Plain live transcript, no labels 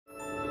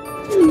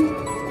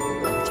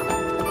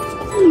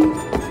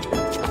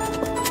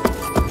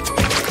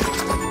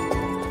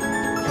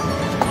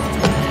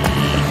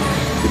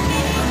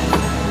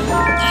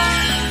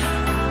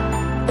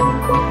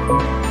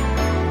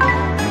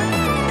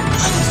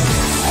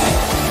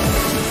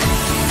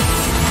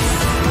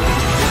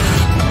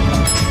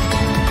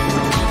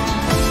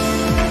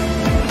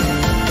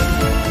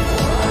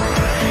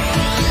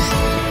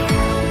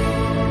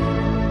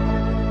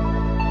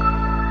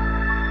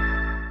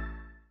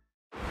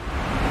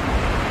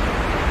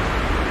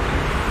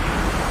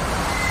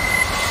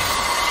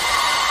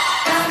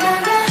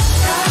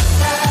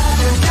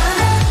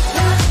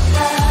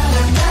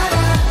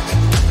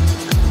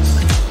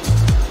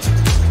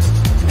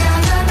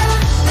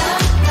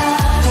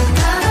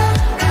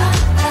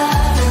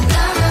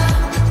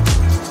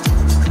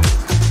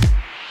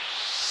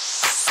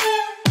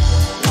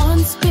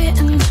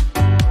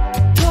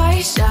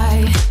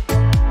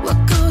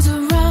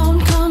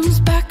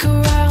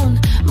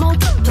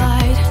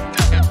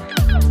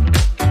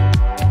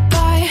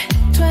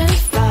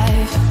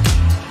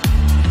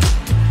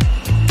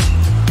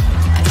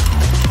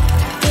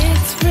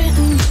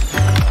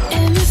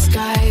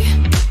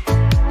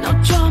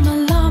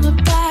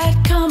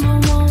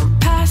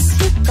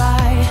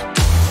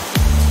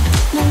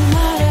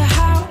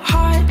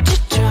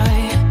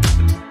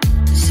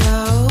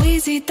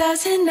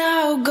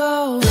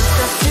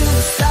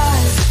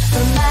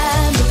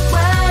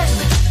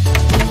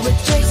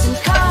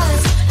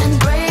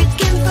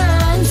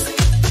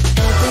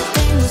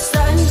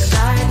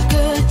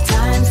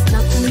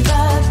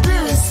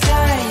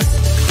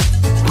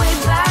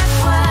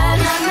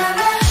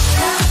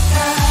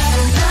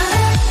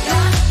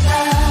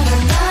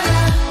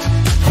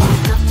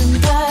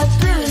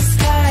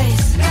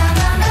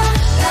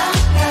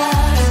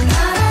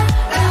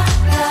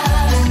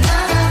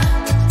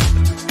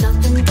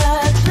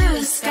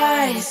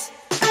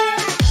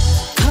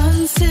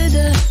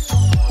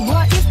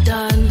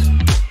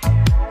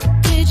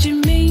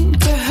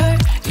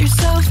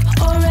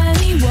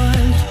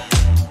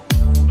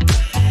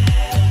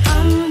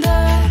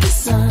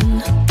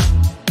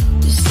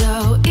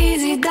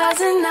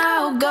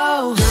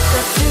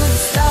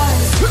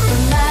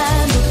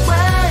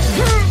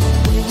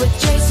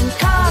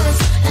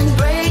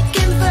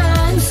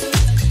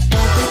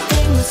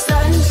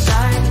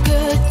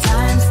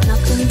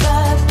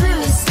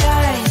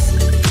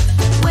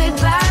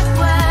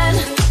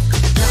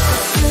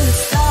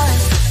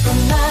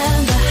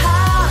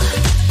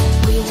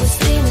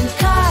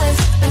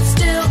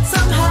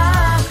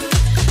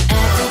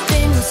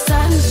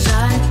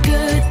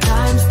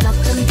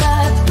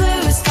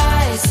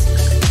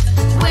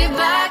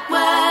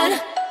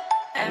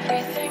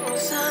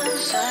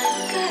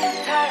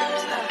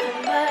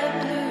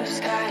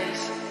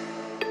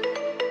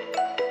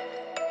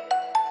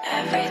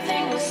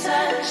Everything was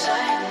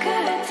sunshine,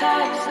 good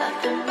times,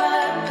 nothing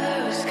but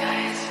blue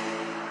skies.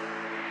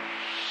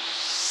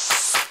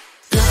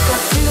 Look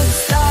up to the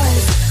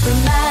stars,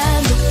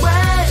 remember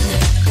when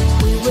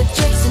we were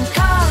chasing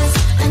cars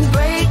and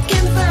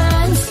breaking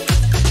friends.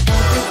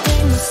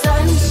 Everything was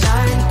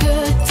sunshine,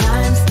 good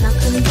times,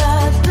 nothing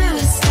but blue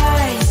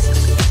skies.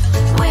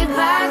 Way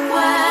back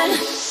when.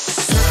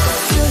 Look up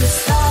to the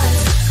stars,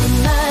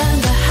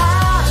 remember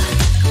how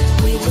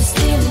we were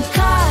stealing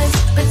cars,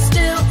 but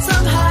still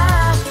somehow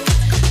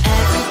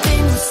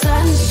everything was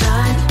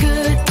sunshine,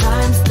 good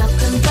times,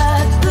 nothing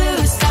but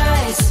blue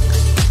skies.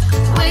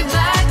 Way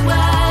back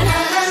when.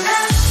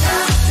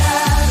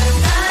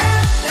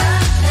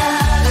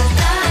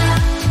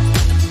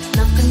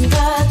 Nothing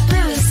but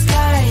blue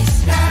skies.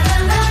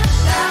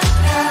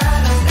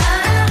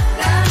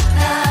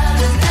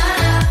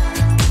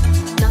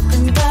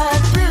 Nothing but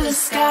blue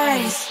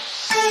skies.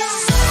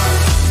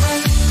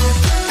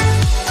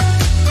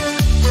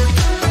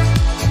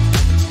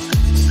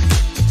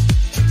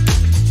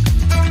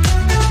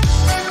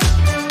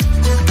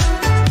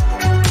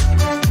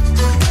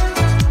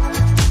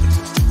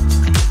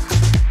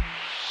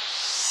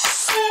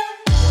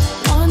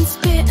 Once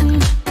bitten,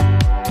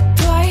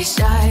 twice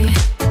shy.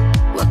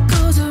 What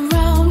goes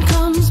around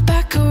comes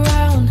back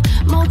around,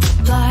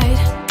 multiplied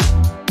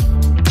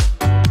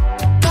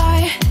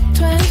by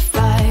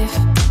 25.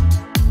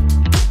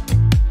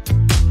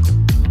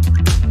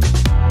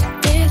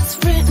 It's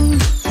written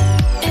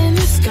in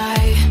the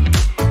sky.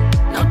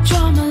 No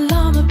drama,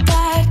 llama,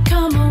 bad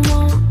karma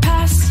won't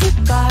pass you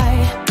by.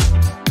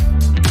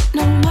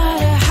 No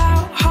matter how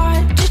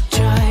hard you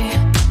try,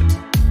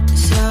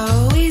 so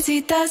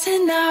easy does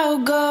it now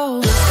go.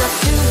 Look up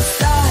to the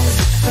stars,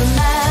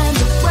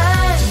 remember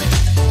when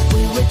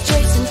we were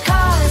chasing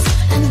cars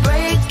and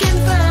breaking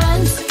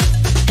friends.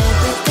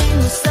 Everything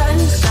was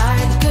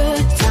sunshine,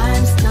 good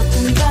times,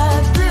 nothing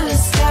but blue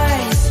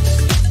skies.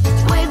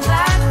 Way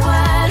back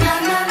when.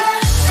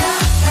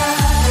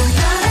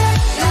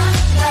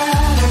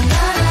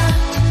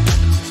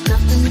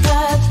 Nothing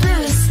but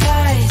blue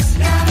skies.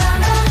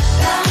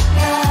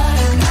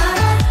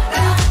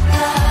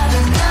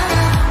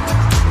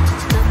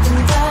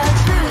 Nothing but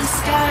blue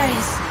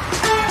skies.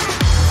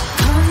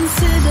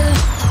 Consider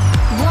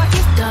what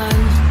you've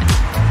done.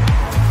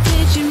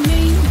 Did you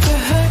mean to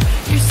hurt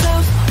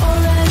yourself or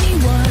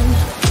anyone?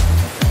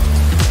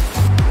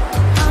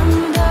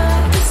 Under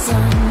the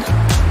sun,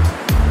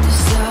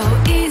 so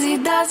easy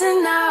doesn't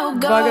now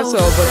go. Uwaga, co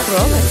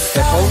obotron?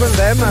 The Holden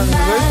them and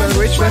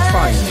which were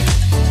fine.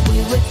 We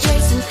were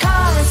chasing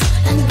cars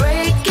and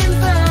breaking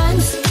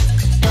friends.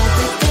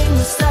 Everything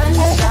was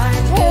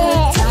sunshine,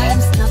 good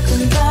times,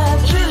 nothing but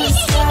blue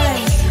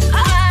skies.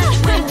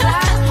 Way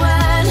back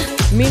when.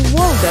 Min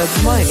world's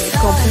mine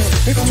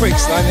complete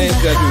tricks I named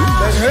that you.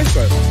 That hurts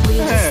well. We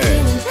were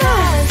stealing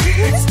cars,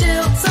 but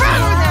still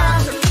somehow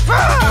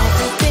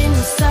everything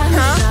was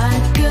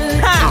sunshine, good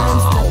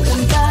times,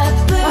 nothing but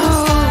blue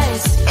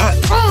skies.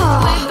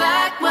 Way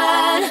back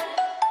when.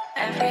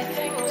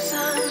 Everything was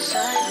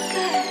sunshine,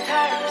 good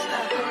times,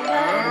 nothing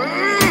but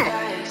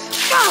blue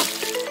skies.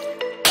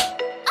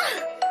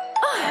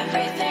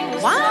 Everything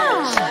was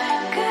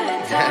sunshine, good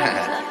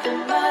times,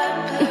 nothing but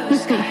blue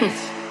skies.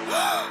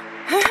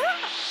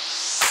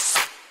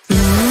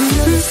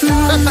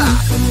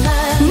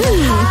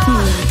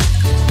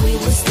 We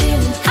were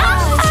stealing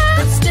cars,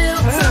 but still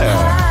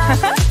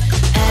somehow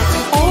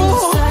everything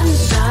was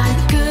sunshine,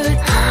 good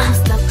times,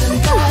 nothing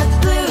but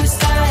blue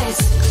skies.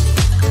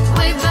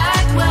 Way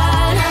back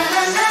when.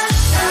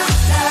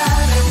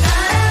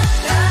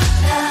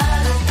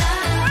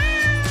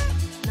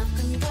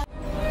 Nothing but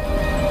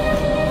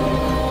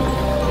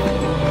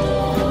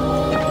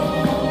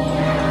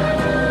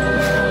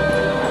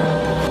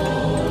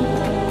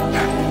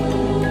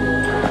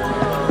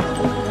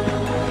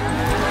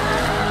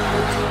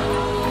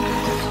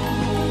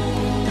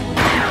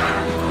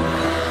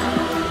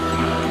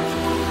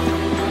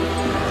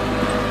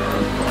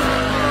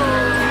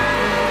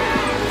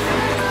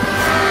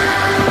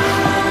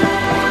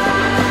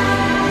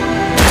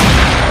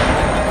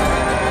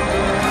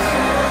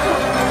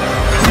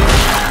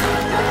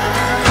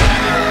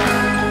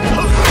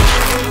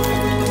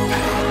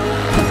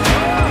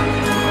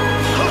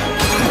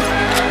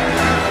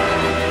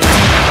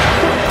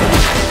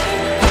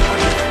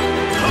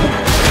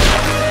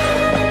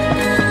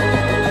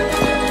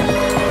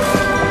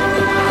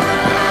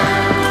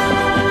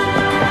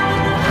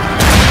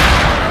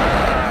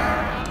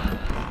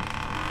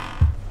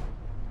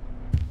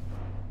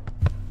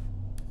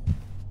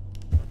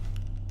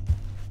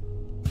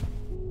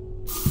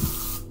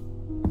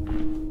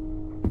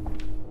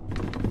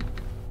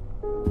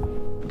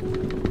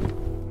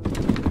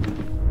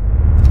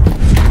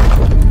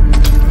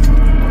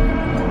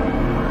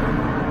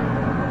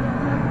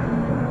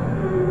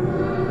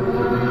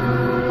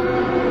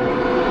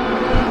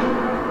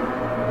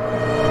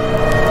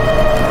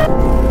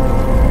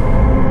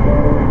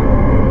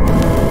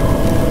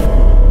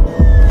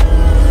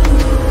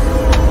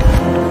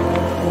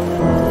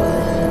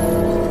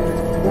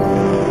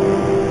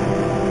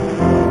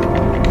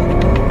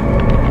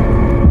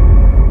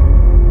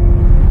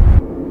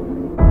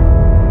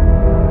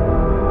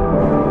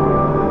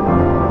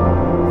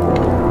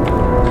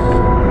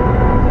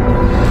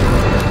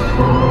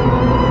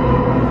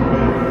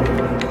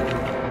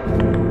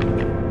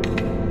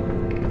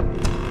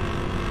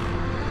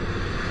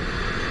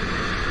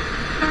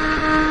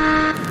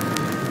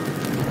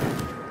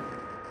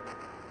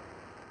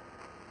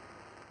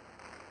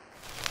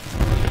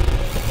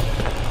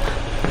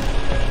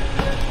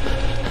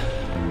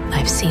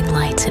I've seen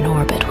lights in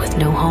orbit with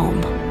no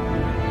home.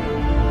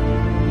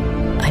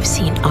 I've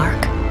seen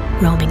ARK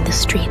roaming the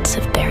streets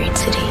of buried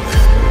cities.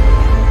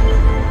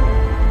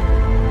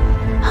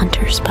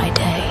 Hunters by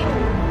day.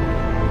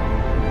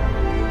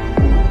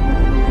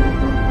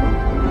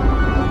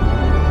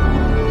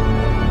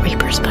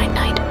 Reapers by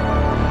night.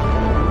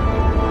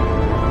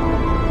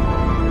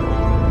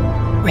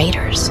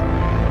 Raiders.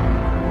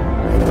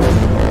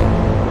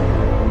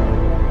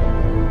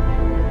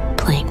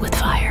 Playing with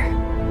fire.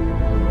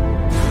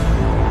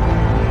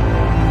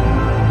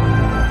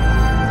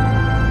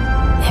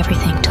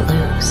 Everything to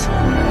lose.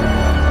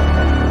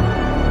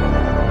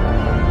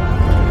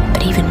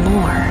 But even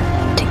more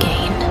to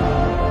gain.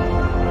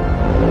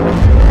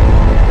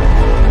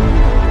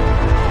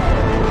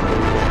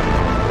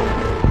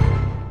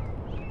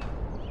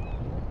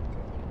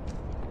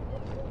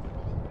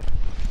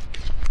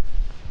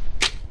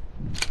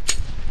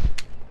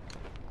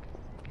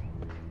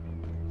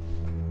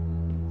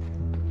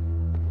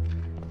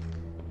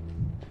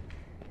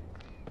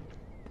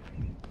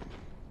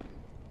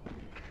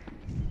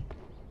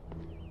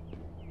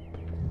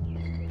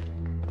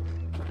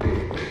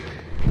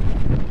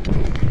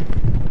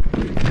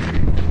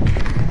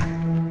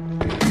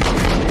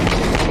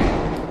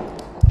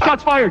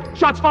 Shots fired!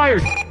 Shots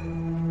fired!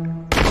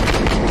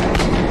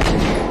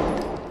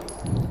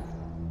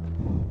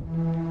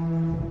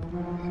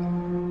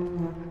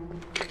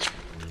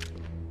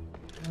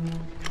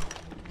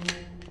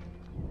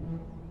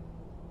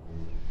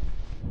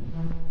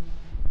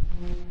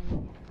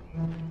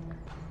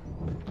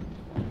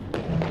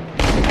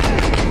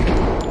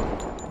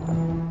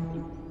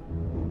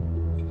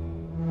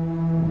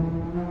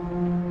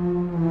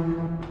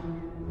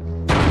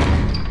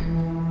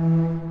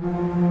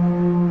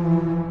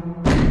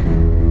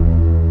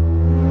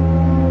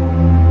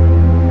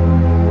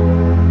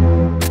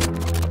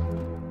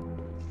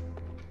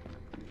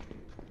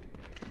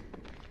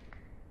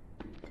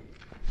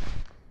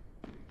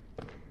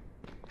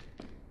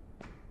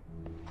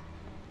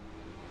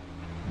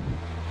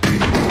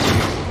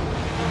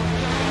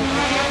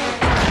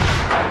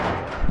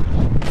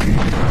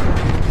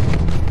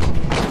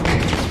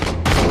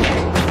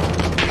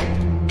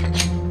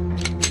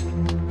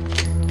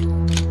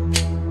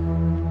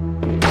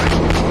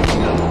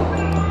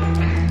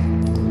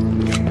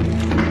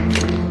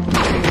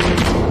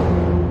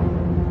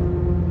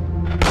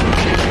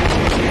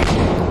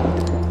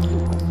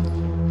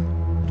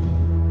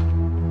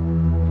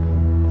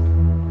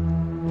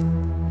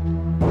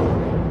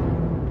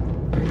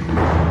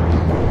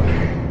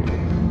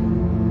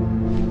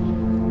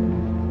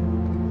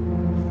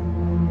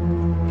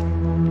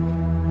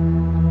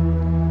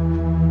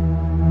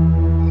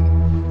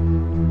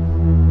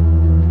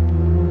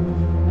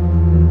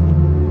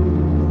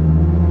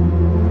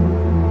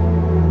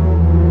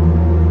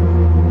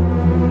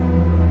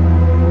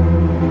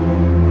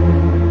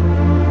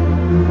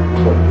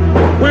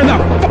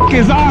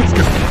 Is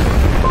Oscar?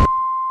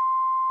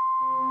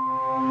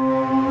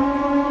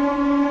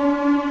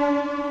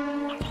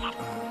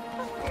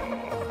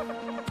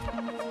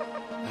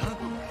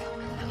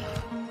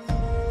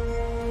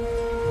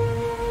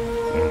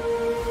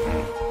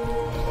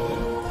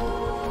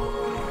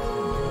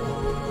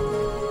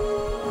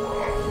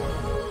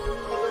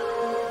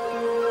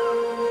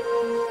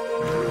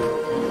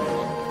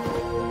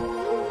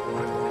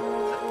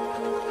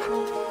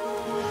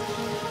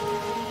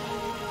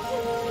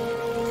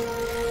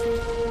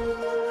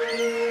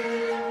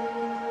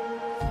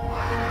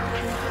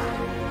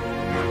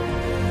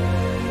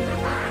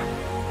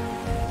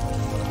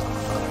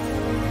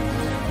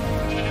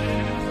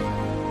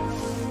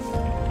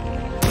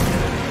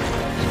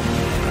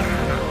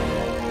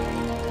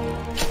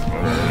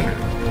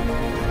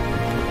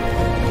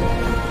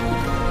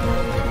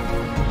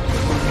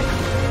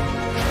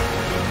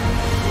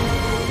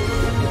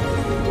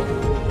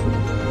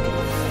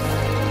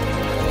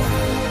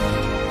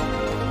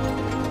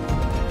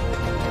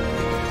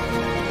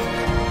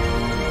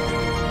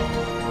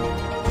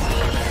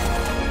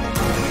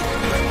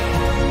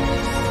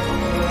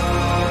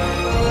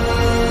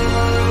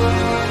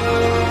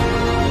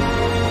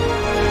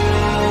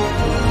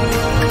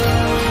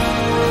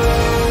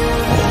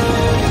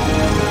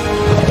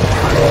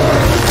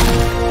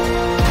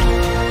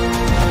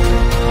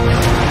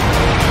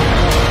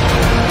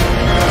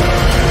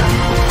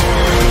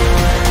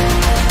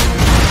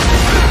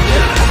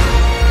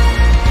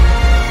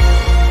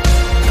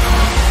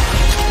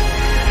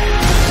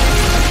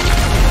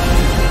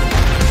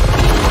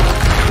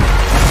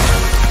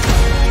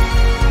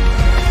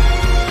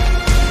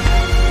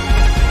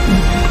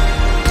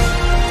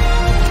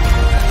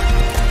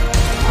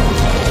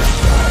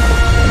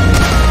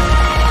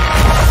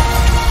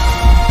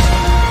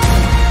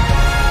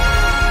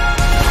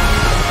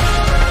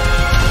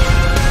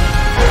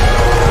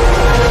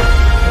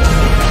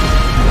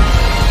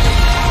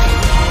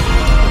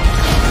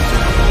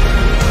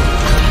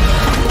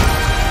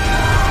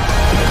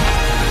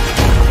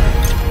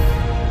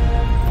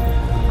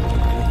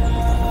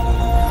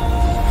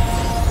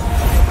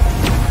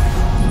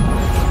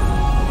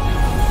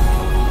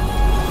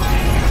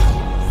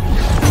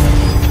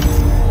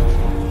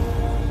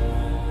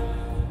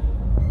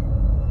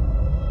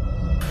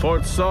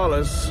 Unrecord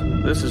Solis.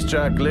 This is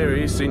Jack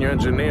Leary, senior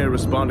engineer,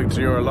 responding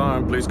to your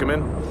alarm. Please come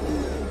in.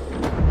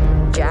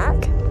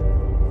 Jack?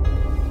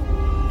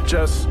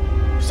 Jess,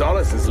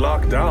 Solis is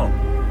locked down.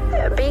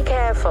 Be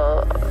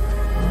careful.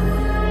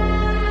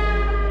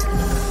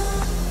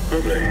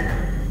 Lovely.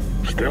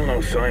 Still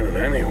no sign of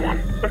anyone.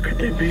 Where could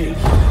they be?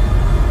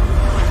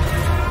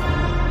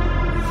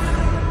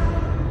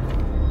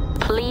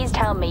 Please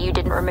tell me you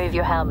didn't remove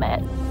your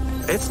helmet.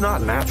 It's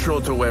not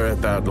natural to wear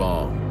it that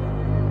long.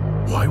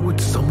 Why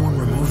would someone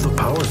remove the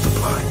power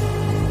supply?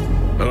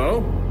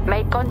 Hello?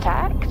 Made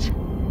contact?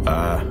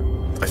 I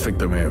think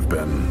there may have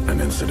been an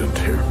incident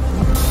here.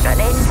 An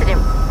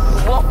incident?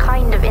 What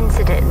kind of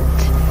incident?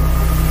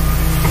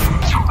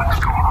 Something's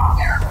going on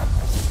here.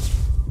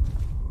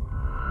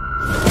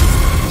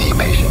 The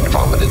patient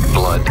vomited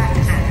blood.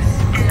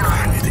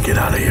 I need to get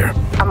out of here.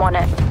 I'm on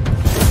it.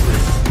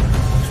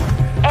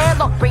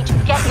 Airlock breach,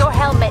 get your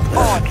helmet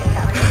on.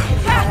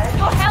 Jack,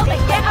 your helmet,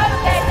 get out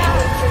of there now.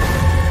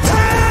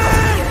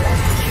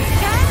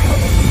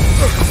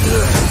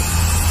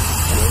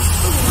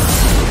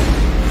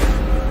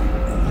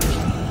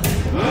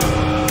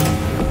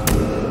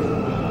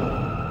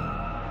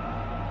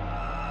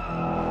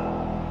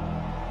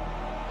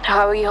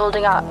 How are you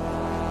holding up?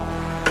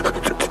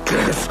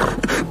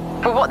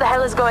 What the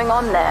hell is going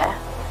on there?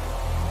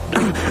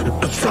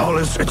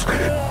 Solis, it's...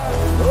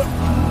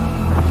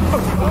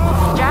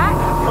 Jack?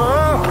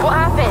 What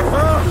happened?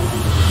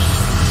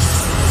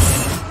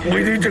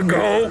 We need to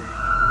go.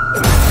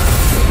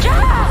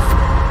 Jack!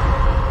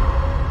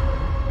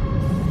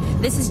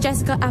 This is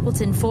Jessica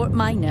Appleton, Fort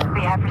Minor.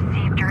 We have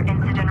received your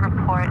incident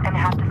report and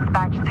have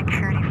dispatched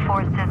security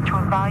forces to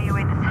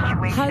evaluate the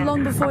situation. How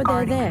long before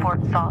they're there?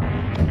 Fort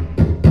Solis.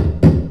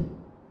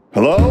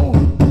 Hello?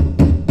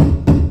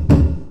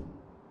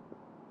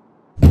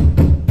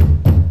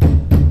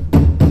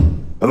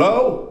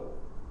 Hello?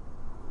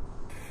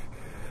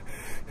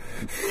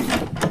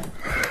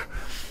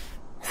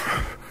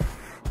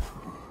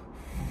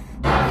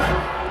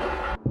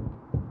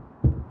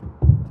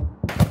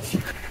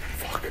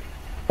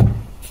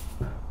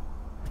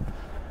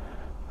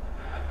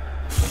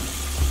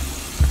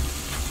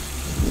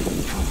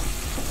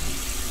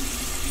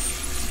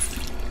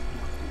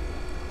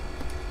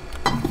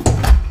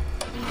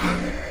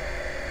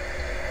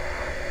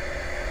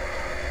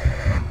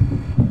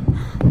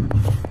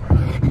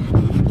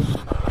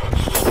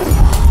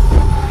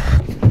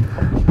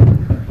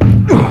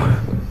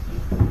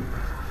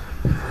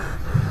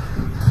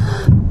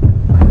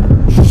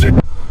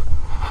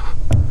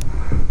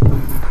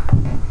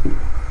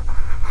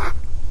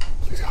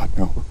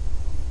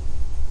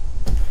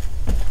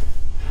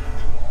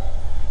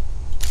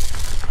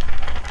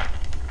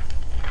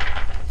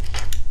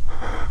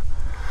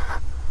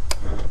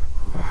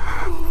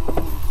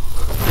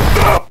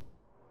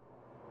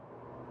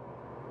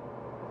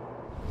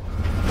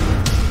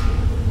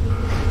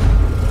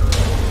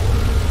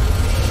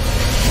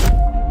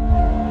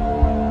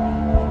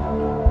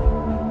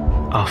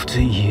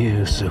 After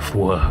years of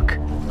work,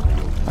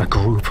 a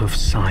group of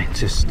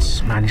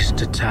scientists managed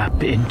to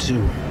tap into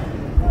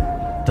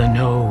the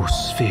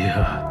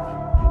noosphere,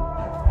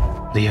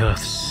 the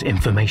Earth's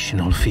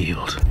informational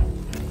field.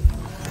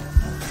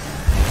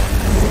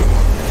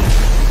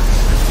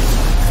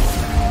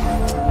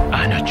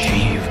 An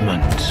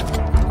achievement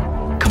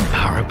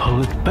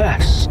comparable at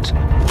best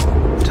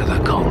to the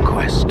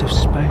conquest of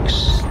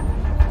space.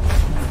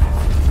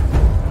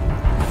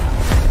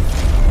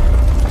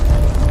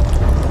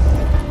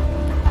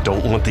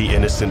 Don't want the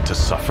innocent to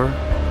suffer?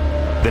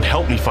 Then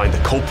help me find the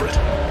culprit.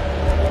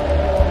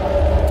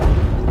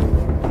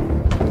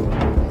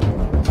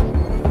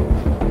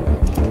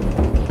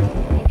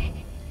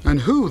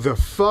 And who the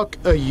fuck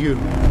are you?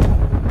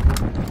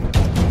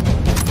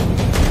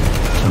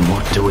 And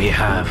what do we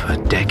have a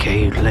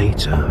decade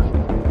later?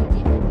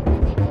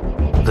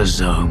 The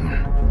Zone,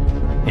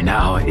 in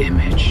our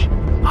image,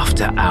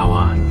 after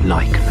our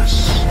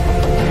likeness.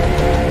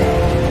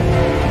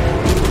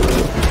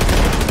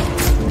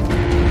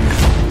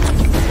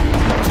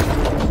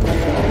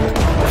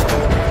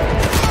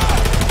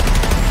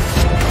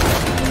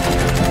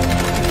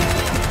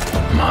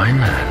 My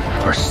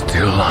men are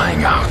still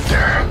lying out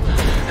there,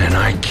 and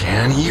I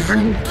can't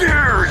even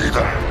bury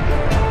them.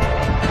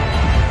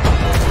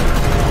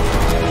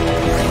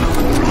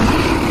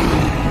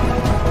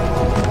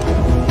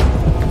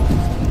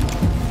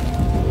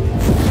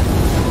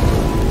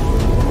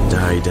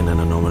 Died in an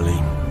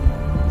anomaly,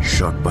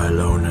 shot by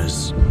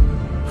loners,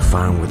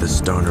 found with a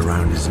stone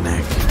around his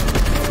neck,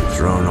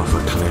 thrown off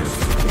a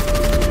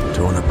cliff,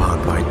 torn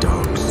apart by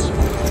dogs.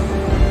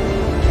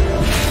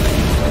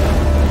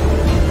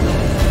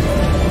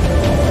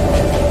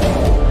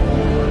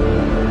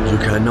 You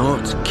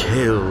cannot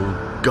kill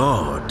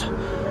God,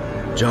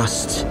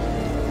 just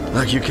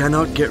like you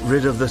cannot get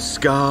rid of the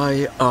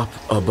sky up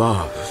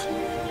above.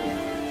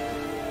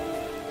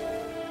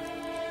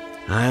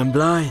 I am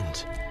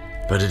blind,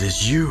 but it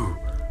is you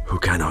who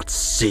cannot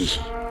see.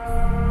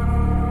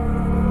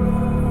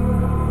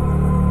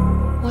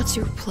 What's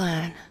your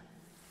plan?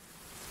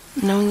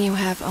 knowing you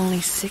have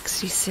only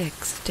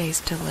 66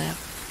 days to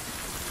live.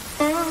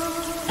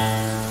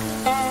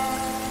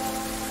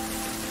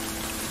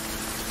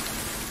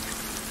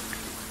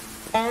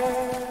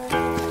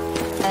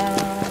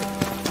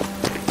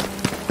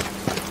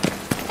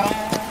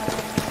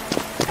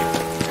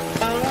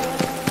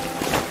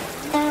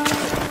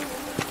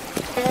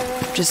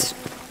 Just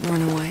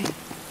run away.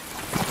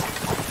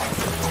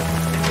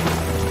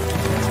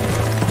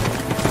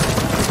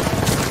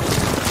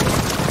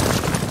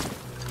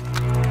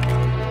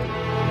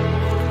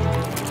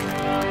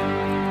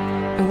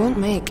 It won't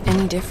make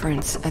any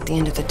difference at the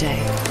end of the day.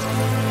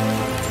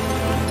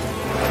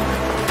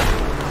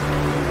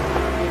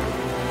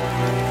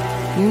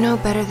 You know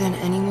better than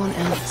anyone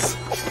else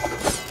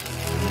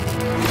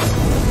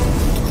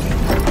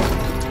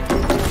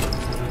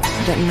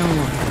that no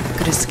one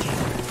could escape.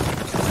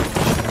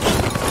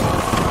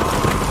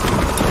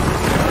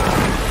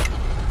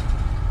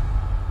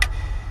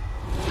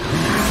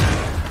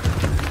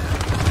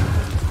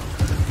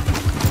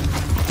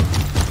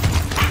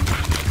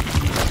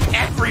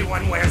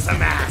 Everyone wears a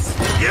mask.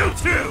 You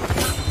too.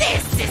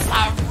 This is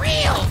a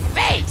real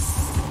face.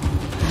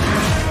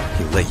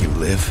 He let you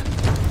live?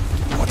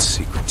 What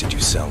secret did you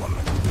sell him?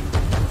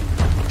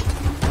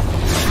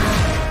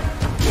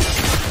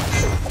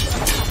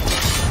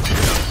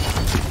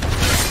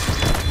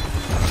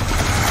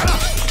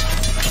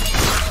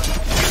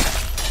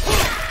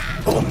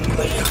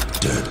 Only a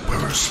dead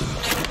person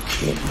can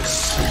keep a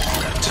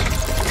secret.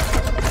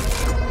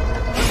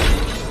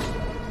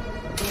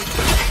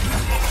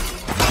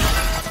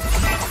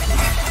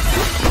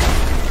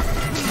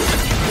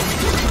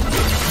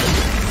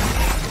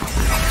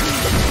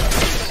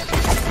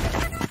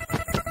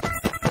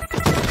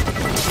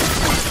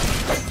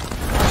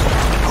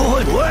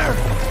 Going where?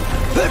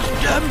 This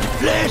damned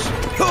place!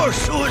 You're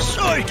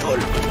suicidal!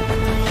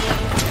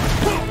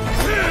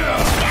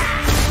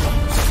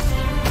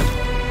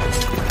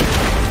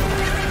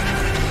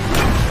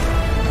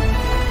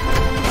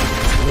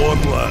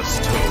 One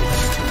last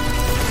toast,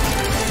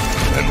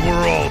 and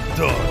we're all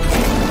done.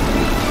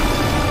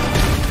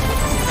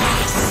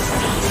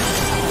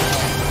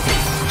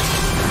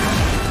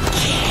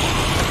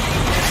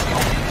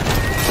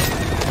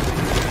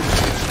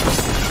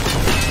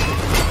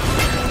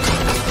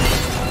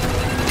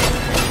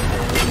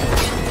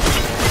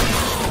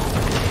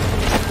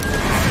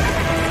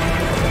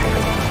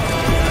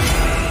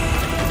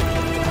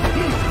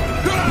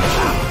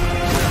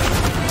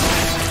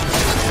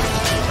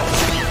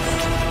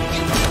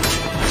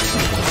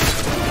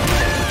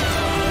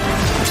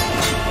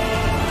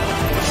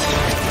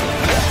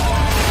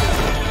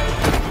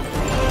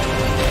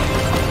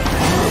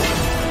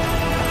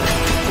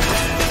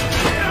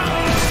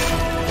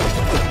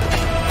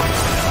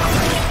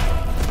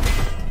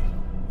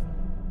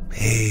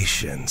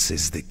 Patience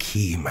is the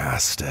key,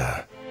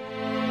 Master.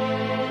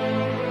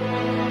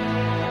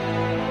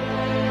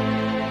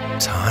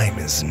 Time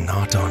is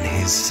not on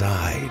his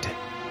side.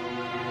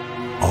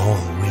 All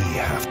we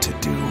have to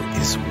do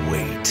is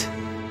wait.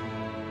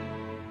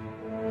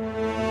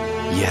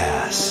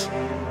 Yes.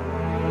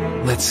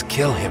 Let's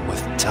kill him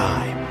with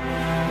time.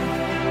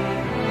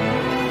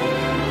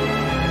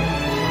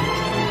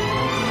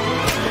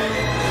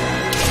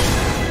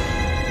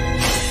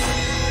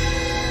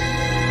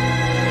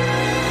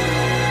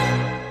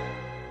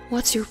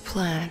 What's your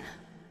plan?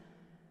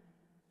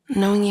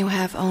 Knowing you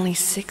have only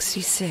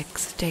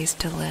 66 days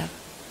to live.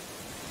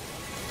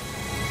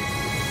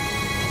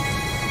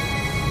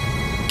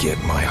 Get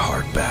my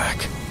heart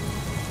back.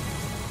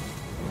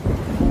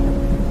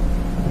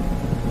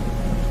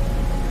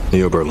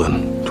 New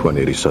Berlin,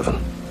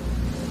 2087.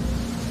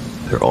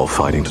 They're all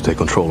fighting to take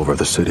control over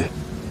the city.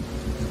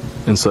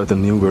 Inside the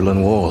New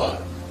Berlin Wall,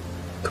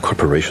 the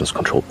corporations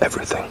control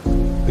everything.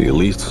 The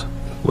elites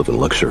live in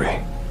luxury.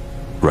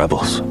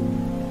 Rebels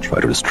try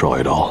to destroy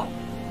it all.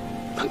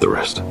 And the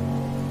rest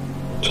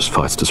just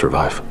fights to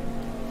survive.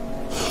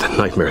 The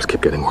nightmares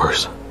keep getting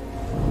worse.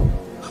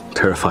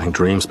 Terrifying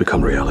dreams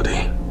become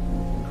reality.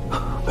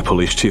 The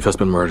police chief has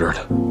been murdered.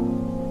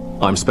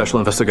 I'm Special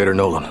Investigator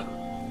Nolan.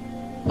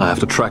 I have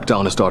to track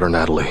down his daughter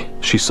Natalie.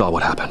 She saw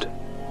what happened.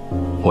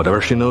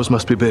 Whatever she knows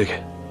must be big.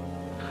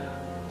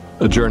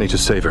 A journey to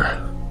save her.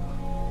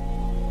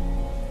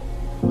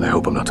 I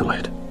hope I'm not too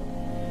late.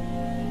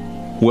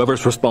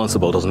 Whoever's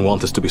responsible doesn't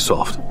want this to be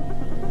solved.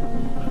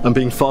 I'm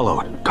being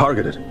followed,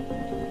 targeted.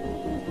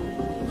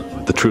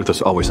 The truth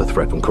is always a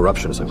threat when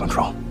corruption is in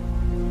control.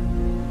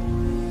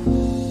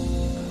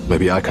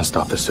 Maybe I can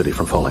stop this city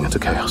from falling into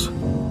chaos.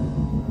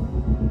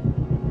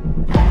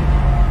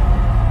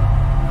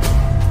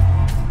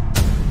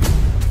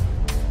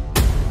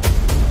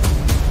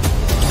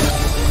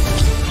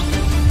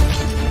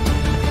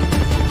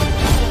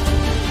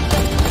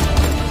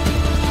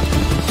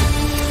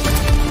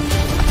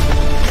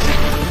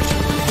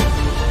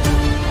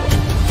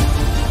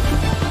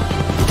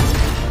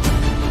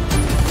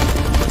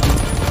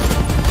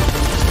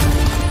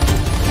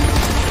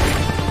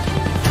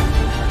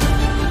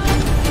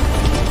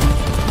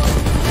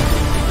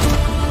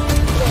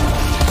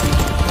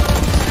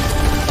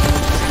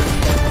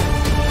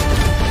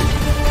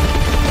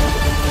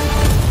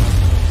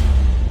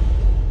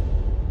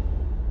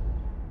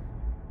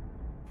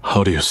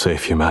 How do you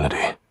save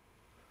humanity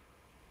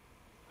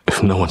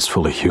if no one's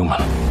fully human?